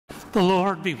The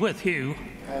Lord be with you.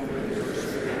 And with your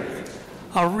spirit.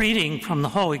 A reading from the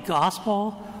Holy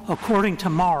Gospel according to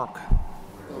Mark.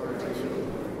 Glory to you,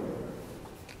 Lord.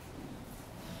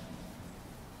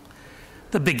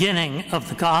 The beginning of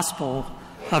the Gospel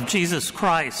of Jesus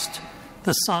Christ,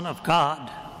 the Son of God.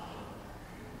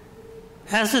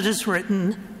 As it is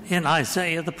written in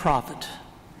Isaiah the prophet,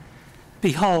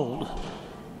 "Behold,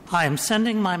 I am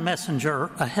sending my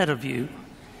messenger ahead of you.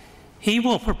 He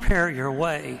will prepare your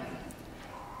way.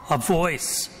 A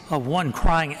voice of one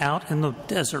crying out in the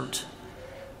desert,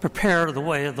 prepare the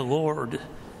way of the Lord,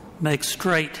 make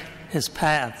straight his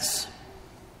paths."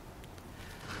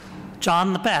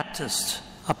 John the Baptist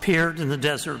appeared in the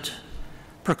desert,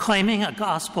 proclaiming a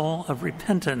gospel of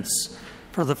repentance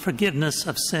for the forgiveness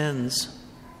of sins.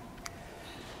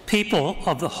 People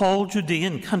of the whole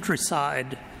Judean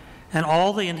countryside and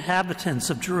all the inhabitants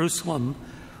of Jerusalem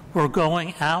were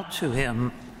going out to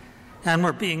him and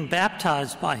were being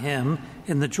baptized by him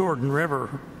in the Jordan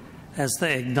River as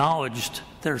they acknowledged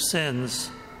their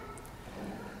sins.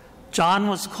 John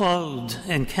was clothed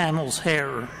in camel's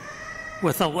hair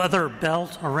with a leather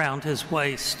belt around his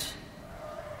waist.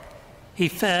 He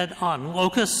fed on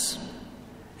locusts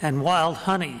and wild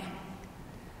honey,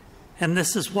 and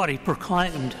this is what he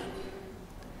proclaimed: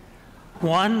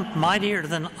 "One mightier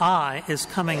than I is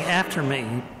coming after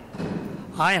me.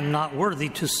 I am not worthy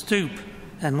to stoop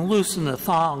and loosen the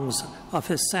thongs of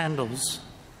his sandals.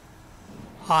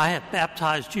 I have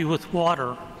baptized you with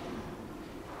water.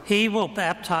 He will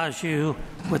baptize you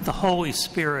with the Holy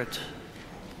Spirit."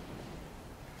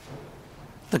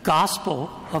 The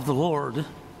Gospel of the Lord.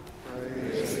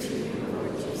 Praise to you,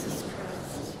 Lord Jesus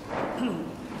Christ.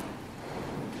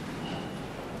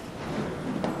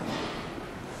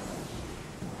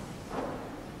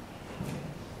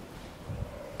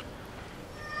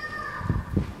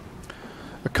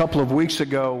 A couple of weeks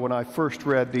ago, when I first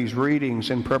read these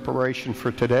readings in preparation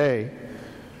for today,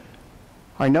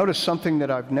 I noticed something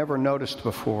that I've never noticed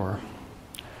before.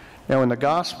 Now, in the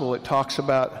Gospel, it talks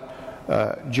about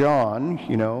John,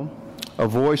 a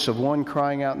voice of one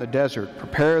crying out in the desert,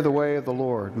 prepare the way of the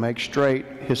Lord, make straight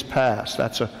his paths.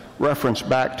 That's a reference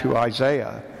back to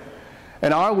Isaiah.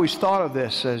 And I always thought of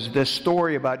this as this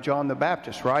story about John the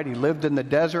Baptist, right? He lived in the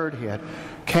desert. He had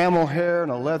camel hair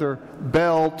and a leather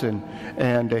belt,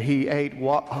 and he ate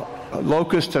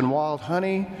locusts and wild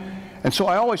honey. And so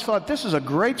I always thought this is a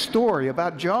great story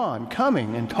about John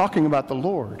coming and talking about the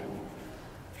Lord.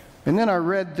 And then I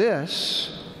read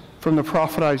this from the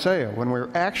prophet Isaiah when we're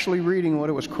actually reading what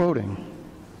it was quoting.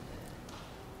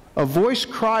 A voice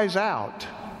cries out,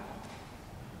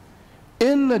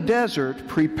 "In the desert,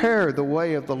 prepare the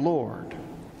way of the Lord.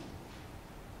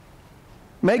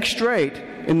 Make straight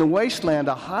in the wasteland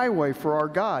a highway for our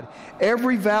God.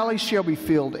 Every valley shall be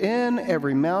filled in,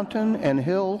 every mountain and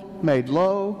hill made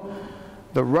low.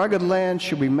 The rugged land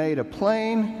shall be made a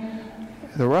plain,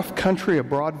 the rough country a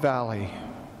broad valley."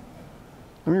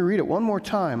 Let me read it one more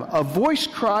time. A voice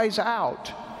cries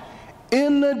out,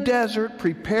 "In the desert,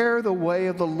 prepare the way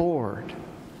of the Lord."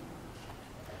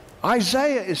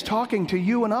 Isaiah is talking to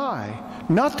you and I,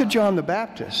 not to John the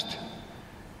Baptist.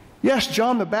 Yes,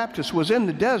 John the Baptist was in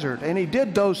the desert and he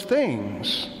did those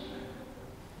things.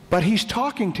 But he's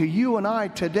talking to you and I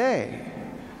today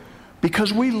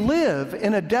because we live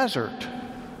in a desert.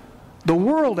 The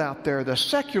world out there, the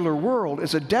secular world,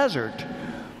 is a desert.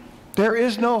 There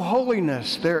is no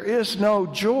holiness. There is no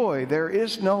joy. There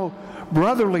is no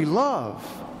brotherly love.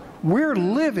 We're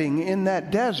living in that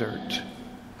desert.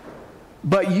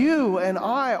 But you and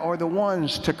I are the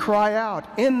ones to cry out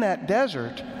in that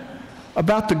desert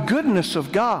about the goodness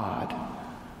of God,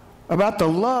 about the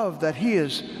love that He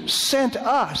has sent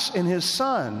us in His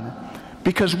Son,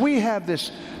 because we have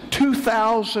this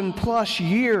 2,000 plus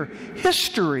year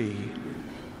history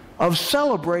of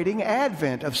celebrating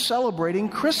Advent, of celebrating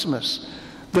Christmas,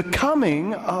 the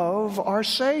coming of our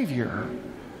Savior.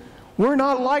 We're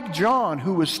not like John,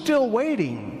 who was still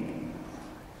waiting.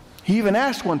 He even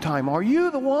asked one time, "Are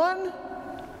you the one?"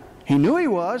 He knew he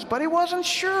was, but he wasn't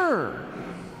sure.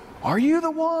 "Are you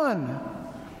the one?"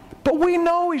 But we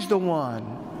know He's the one.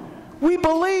 We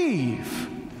believe.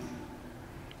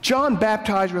 John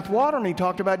baptized with water, and he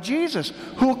talked about Jesus,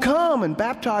 who will come and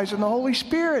baptize in the Holy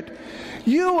Spirit.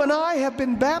 You and I have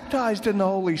been baptized in the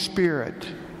Holy Spirit.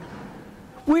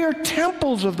 We are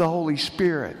temples of the Holy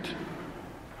Spirit.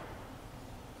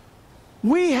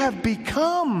 We have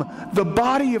become the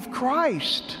body of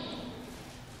Christ.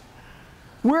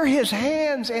 We're His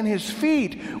hands and His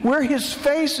feet. We're His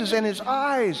faces and His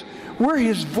eyes. We're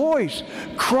His voice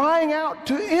crying out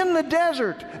in the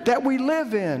desert that we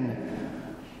live in,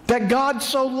 That God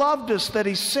so loved us that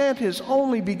He sent His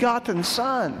only begotten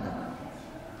Son.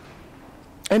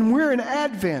 And we're in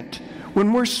Advent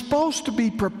when we're supposed to be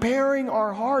preparing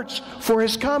our hearts for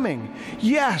His coming.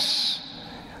 Yes,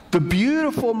 the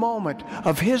beautiful moment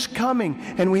of His coming,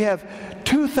 and we have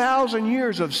 2,000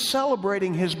 years of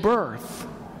celebrating His birth.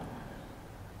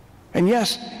 And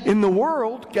yes, in the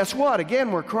world, guess what?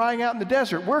 Again, we're crying out in the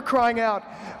desert. We're crying out,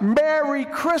 Merry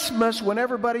Christmas, when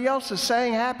everybody else is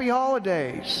saying Happy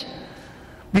Holidays.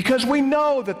 Because we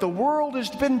know that the world has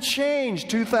been changed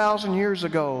 2,000 years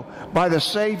ago by the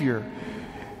Savior.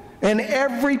 And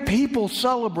every people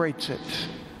celebrates it.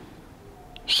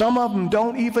 Some of them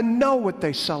don't even know what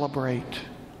they celebrate.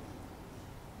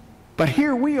 But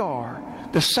here we are,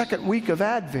 the second week of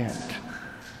Advent.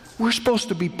 We're supposed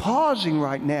to be pausing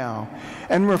right now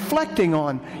and reflecting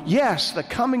on, yes, the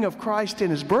coming of Christ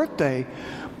in His birthday,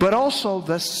 but also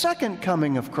the second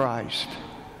coming of Christ.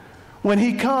 When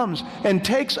He comes and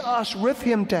takes us with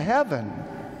Him to heaven,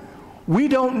 we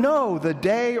don't know the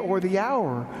day or the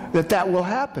hour that will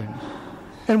happen.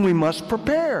 And we must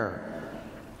prepare.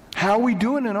 How are we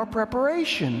doing in our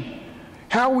preparation?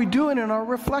 How are we doing in our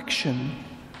reflection?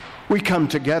 We come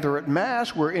together at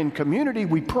Mass, we're in community,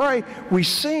 we pray, we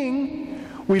sing,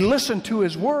 we listen to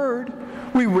His Word,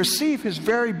 we receive His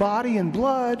very body and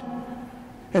blood,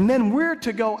 and then we're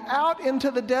to go out into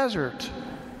the desert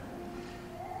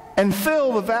and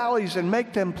fill the valleys and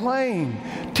make them plain.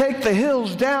 Take the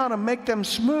hills down and make them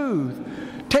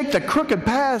smooth. Take the crooked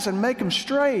paths and make them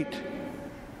straight.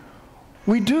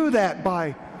 We do that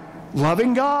by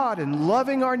loving God and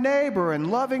loving our neighbor and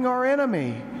loving our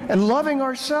enemy and loving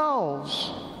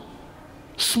ourselves.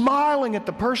 Smiling at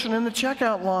the person in the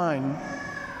checkout line.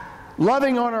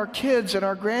 Loving on our kids and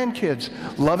our grandkids.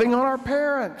 Loving on our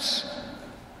parents.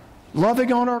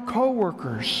 Loving on our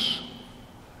coworkers.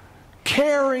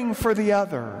 Caring for the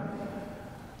other.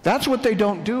 That's what they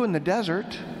don't do in the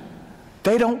desert.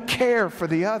 They don't care for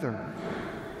the other.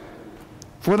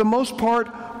 For the most part,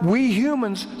 we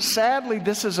humans, sadly,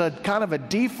 this is a kind of a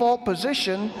default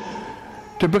position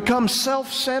to become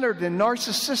self-centered and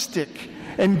narcissistic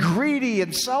and greedy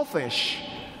and selfish.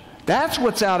 That's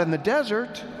what's out in the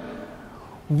desert.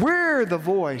 We're the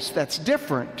voice that's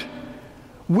different.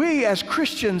 We as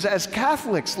Christians, as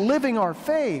Catholics living our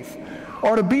faith,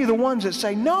 are to be the ones that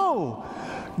say, no,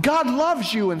 God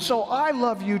loves you and so I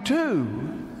love you too.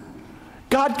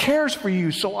 God cares for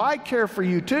you, so I care for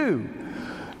you too.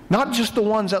 Not just the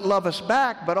ones that love us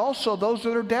back, but also those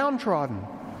that are downtrodden.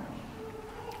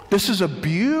 This is a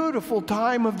beautiful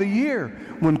time of the year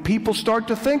when people start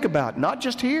to think about, not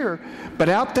just here, but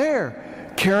out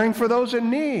there, caring for those in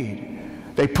need.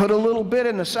 They put a little bit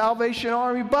in the Salvation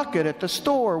Army bucket at the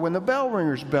store when the bell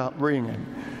ringer's ringing.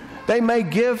 They may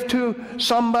give to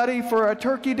somebody for a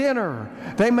turkey dinner.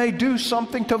 They may do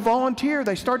something to volunteer.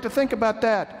 They start to think about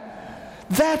that.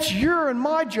 That's your and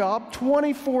my job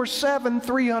 24/7,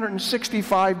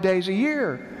 365 days a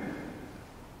year.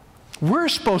 We're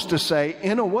supposed to say,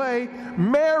 in a way,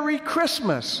 Merry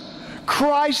Christmas.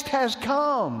 Christ has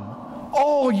come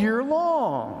all year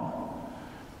long.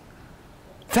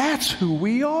 That's who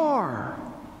we are.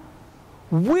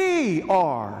 We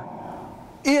are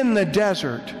in the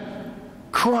desert,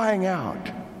 crying out,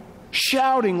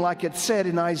 shouting like it said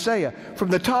in Isaiah from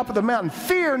the top of the mountain,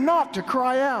 fear not to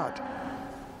cry out,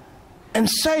 and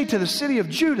say to the city of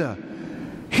Judah,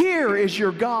 here is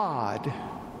your God.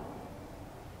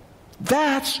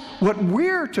 That's what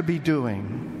we're to be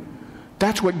doing.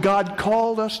 That's what God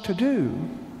called us to do.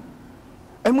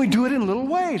 And we do it in little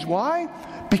ways. Why?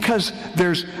 Because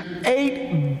there's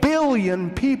 8 billion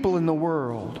people in the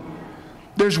world.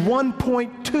 There's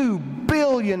 1.2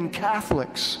 billion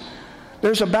Catholics.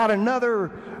 There's about another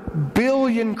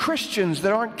billion Christians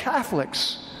that aren't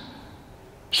Catholics.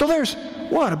 So there's,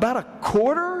 about a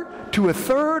quarter to a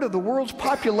third of the world's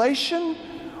population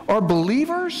are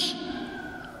believers?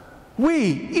 We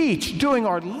each doing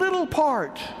our little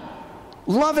part,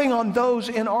 loving on those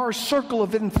in our circle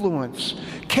of influence,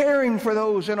 caring for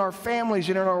those in our families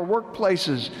and in our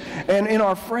workplaces and in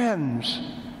our friends,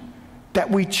 that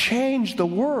we change the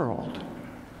world.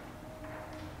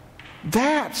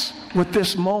 That's what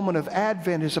this moment of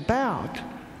Advent is about.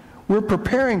 We're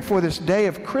preparing for this day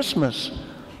of Christmas.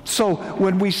 So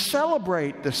when we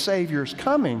celebrate the Savior's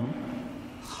coming,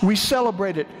 we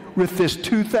celebrate it with this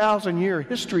 2,000-year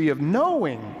history of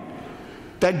knowing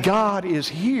that God is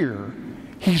here.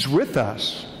 He's with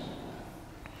us.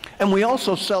 And we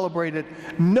also celebrate it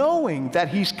knowing that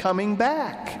He's coming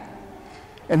back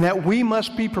and that we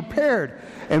must be prepared.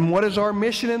 And what is our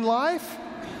mission in life?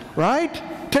 Right?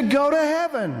 To go to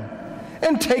heaven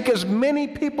and take as many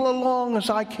people along as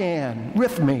I can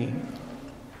with me.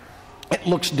 It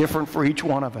looks different for each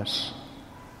one of us.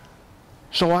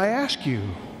 So I ask you,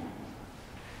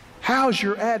 how's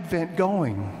your Advent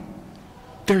going?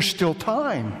 There's still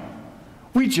time.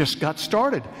 We just got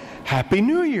started. Happy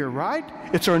New Year, right?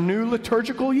 It's our new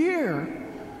liturgical year.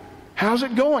 How's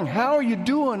it going? How are you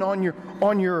doing on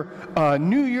your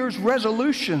New Year's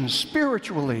resolutions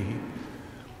spiritually?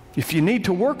 If you need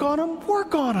to work on them,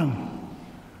 work on them.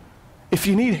 If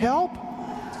you need help,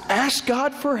 ask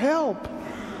God for help.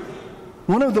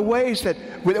 One of the ways that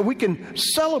we can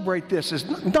celebrate this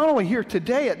is not only here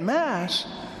today at Mass,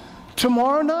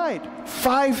 tomorrow night,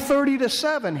 5:30 to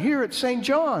 7 here at St.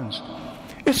 John's.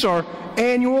 It's our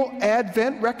annual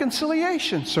Advent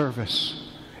reconciliation service.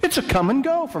 It's a come and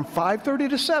go from 5:30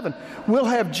 to 7. We'll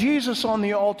have Jesus on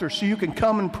the altar so you can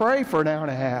come and pray for an hour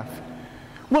and a half.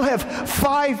 We'll have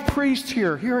 5 priests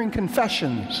here hearing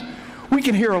confessions. We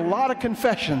can hear a lot of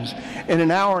confessions in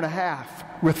an hour and a half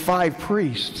with 5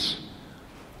 priests.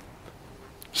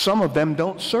 Some of them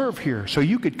don't serve here, so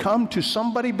you could come to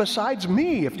somebody besides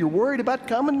me if you're worried about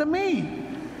coming to me.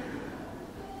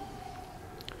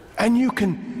 And you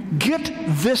can get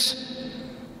this,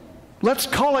 let's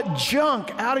call it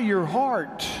junk, out of your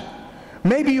heart.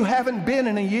 Maybe you haven't been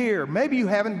in a year. Maybe you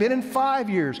haven't been in 5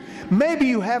 years. Maybe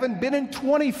you haven't been in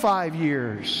 25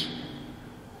 years.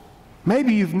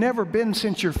 Maybe you've never been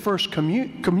since your first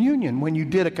communion when you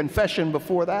did a confession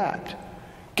before that.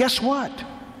 Guess what?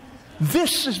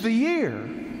 This is the year.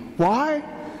 Why?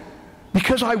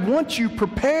 Because I want you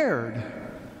prepared.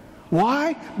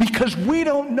 Why? Because we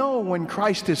don't know when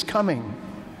Christ is coming,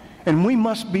 and we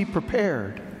must be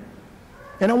prepared.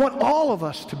 And I want all of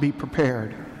us to be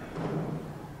prepared.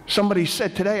 Somebody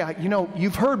said today,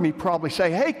 you've heard me probably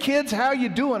say, "Hey kids, how you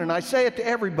doing?" And I say it to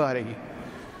everybody.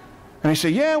 And they say,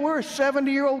 "Yeah, we're a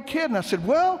 70-year-old kid." And I said,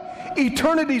 "Well,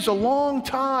 eternity's a long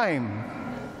time.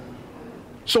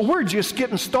 So we're just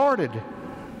getting started."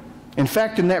 In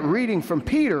fact, in that reading from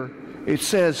Peter, it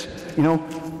says,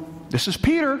 this is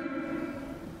Peter,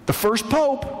 the first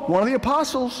pope, one of the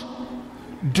apostles.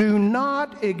 "Do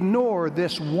not ignore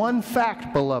this one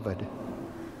fact, beloved,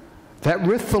 that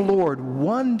with the Lord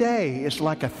one day is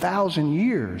like 1,000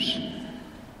 years,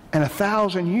 and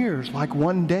 1,000 years like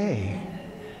one day."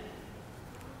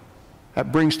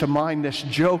 That brings to mind this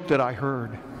joke that I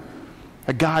heard.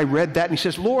 A guy read that and he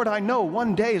says, "Lord, I know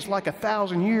one day is like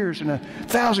 1,000 years, and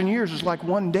 1,000 years is like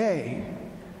one day."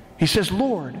 He says,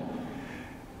 "Lord,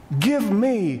 give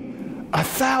me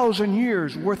 1,000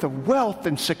 years worth of wealth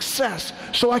and success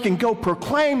so I can go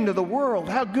proclaim to the world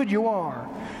how good you are."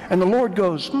 And the Lord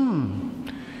goes,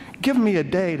 "Give me a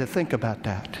day to think about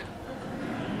that."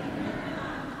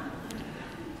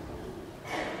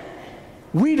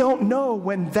 We don't know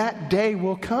when that day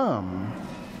will come.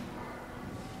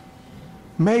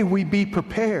 May we be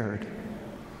prepared.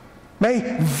 May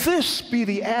this be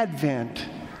the Advent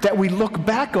that we look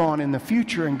back on in the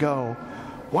future and go,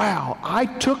 "Wow, I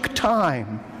took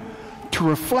time to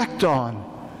reflect on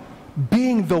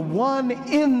being the one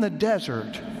in the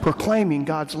desert proclaiming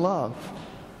God's love,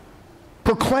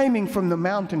 proclaiming from the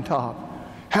mountaintop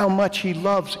how much He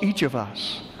loves each of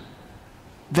us."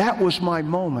 That was my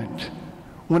moment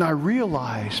when I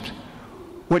realized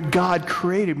what God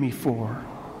created me for,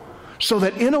 so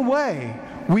that in a way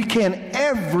we can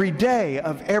every day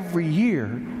of every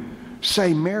year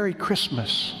say, "Merry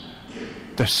Christmas,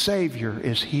 the Savior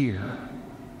is here."